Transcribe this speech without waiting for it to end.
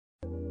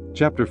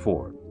Chapter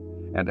 4.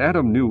 And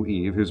Adam knew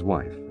Eve his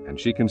wife, and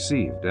she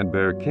conceived, and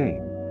bare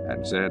Cain,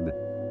 and said,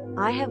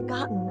 I have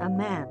gotten a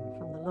man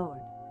from the Lord.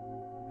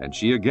 And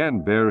she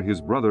again bare his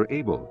brother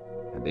Abel,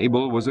 and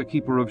Abel was a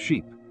keeper of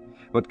sheep,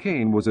 but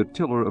Cain was a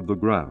tiller of the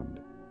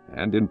ground.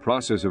 And in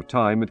process of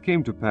time it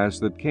came to pass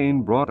that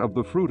Cain brought of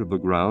the fruit of the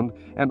ground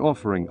an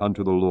offering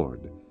unto the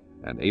Lord.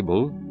 And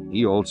Abel,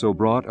 he also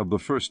brought of the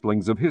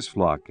firstlings of his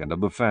flock, and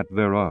of the fat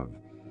thereof.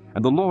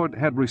 And the Lord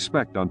had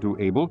respect unto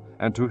Abel,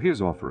 and to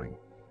his offering.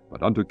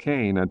 But unto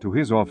Cain and to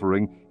his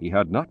offering he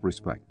had not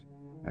respect.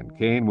 And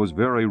Cain was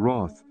very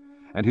wroth,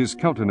 and his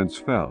countenance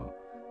fell.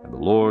 And the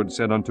Lord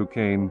said unto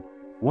Cain,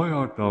 Why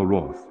art thou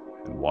wroth,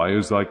 and why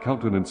is thy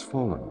countenance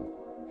fallen?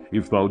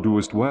 If thou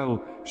doest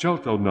well,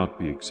 shalt thou not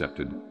be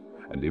accepted?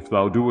 And if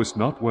thou doest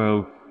not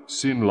well,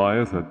 sin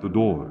lieth at the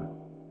door.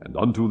 And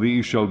unto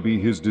thee shall be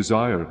his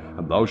desire,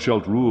 and thou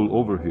shalt rule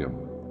over him.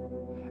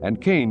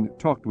 And Cain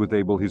talked with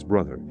Abel his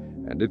brother.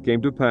 And it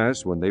came to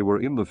pass, when they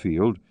were in the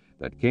field,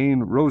 that Cain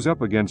rose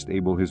up against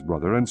Abel his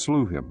brother, and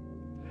slew him.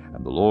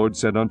 And the Lord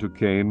said unto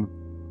Cain,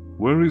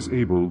 Where is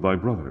Abel thy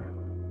brother?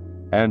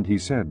 And he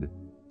said,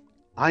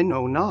 I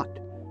know not.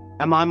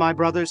 Am I my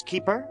brother's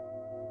keeper?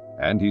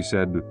 And he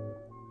said,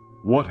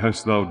 What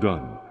hast thou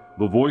done?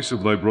 The voice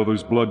of thy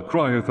brother's blood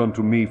crieth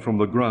unto me from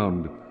the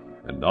ground.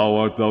 And now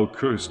art thou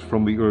cursed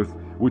from the earth,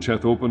 which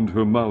hath opened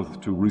her mouth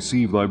to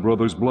receive thy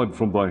brother's blood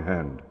from thy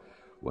hand.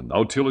 When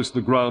thou tillest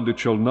the ground, it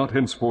shall not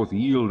henceforth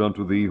yield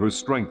unto thee her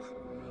strength.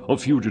 A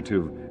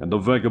fugitive and a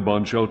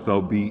vagabond shalt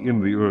thou be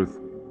in the earth.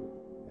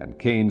 And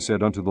Cain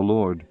said unto the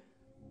Lord,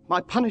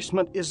 My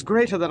punishment is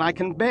greater than I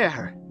can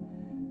bear.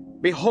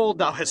 Behold,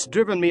 thou hast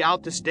driven me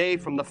out this day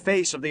from the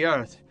face of the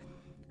earth,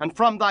 and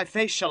from thy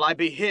face shall I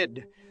be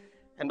hid,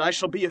 and I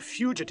shall be a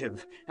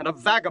fugitive and a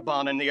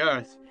vagabond in the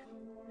earth.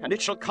 And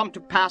it shall come to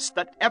pass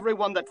that every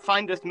one that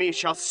findeth me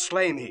shall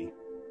slay me.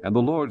 And the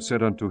Lord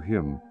said unto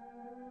him,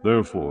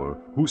 Therefore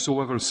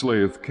whosoever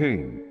slayeth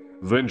Cain,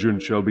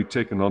 vengeance shall be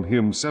taken on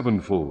him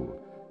sevenfold.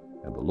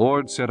 And the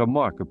Lord set a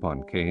mark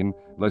upon Cain,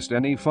 lest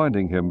any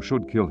finding him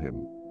should kill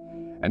him.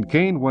 And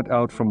Cain went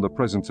out from the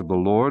presence of the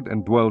Lord,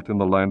 and dwelt in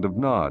the land of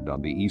Nod,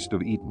 on the east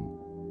of Eden.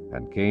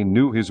 And Cain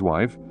knew his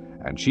wife,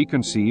 and she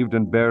conceived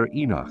and bare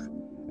Enoch.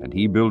 And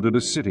he builded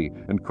a city,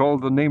 and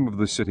called the name of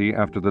the city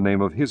after the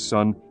name of his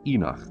son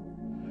Enoch.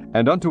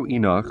 And unto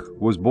Enoch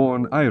was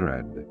born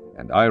Irad,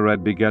 and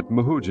Irad begat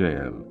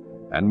Mehujael,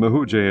 and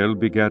Mehujael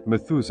begat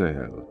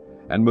Methusael,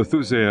 and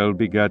Methusael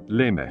begat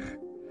Lamech.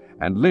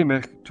 And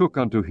Lamech took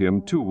unto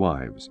him 2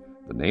 wives.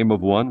 The name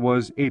of one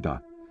was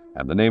Adah,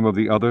 and the name of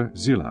the other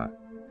Zillah.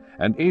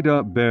 And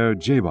Adah bare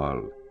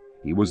Jabal.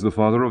 He was the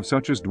father of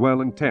such as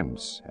dwell in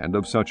tents, and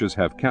of such as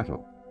have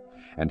cattle.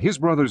 And his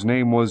brother's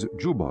name was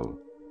Jubal.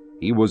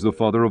 He was the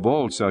father of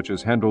all such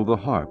as handle the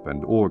harp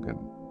and organ.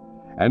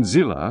 And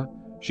Zillah,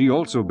 she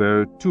also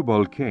bare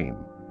Tubal-Cain,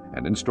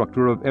 an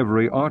instructor of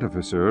every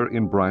artificer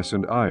in brass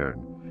and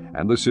iron.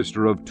 And the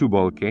sister of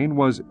Tubal-Cain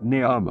was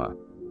Naamah.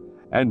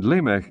 And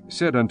Lamech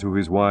said unto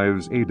his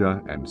wives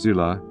Adah and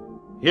Zillah,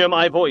 Hear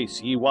my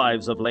voice, ye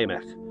wives of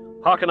Lamech.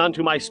 Hearken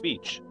unto my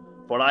speech,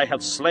 for I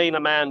have slain a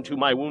man to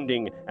my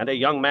wounding, and a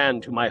young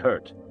man to my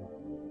hurt.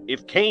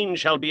 If Cain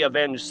shall be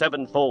avenged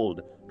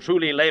sevenfold,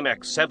 truly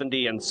Lamech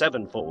 70 and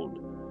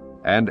sevenfold.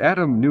 And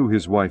Adam knew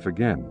his wife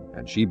again,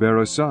 and she bare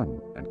a son,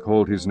 and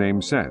called his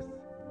name Seth.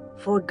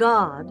 For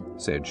God,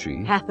 said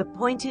she, hath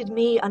appointed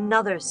me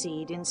another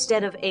seed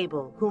instead of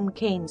Abel, whom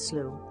Cain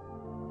slew.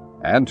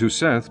 And to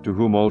Seth, to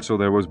whom also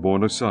there was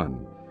born a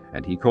son,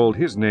 and he called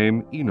his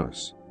name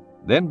Enos.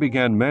 Then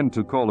began men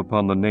to call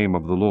upon the name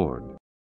of the Lord.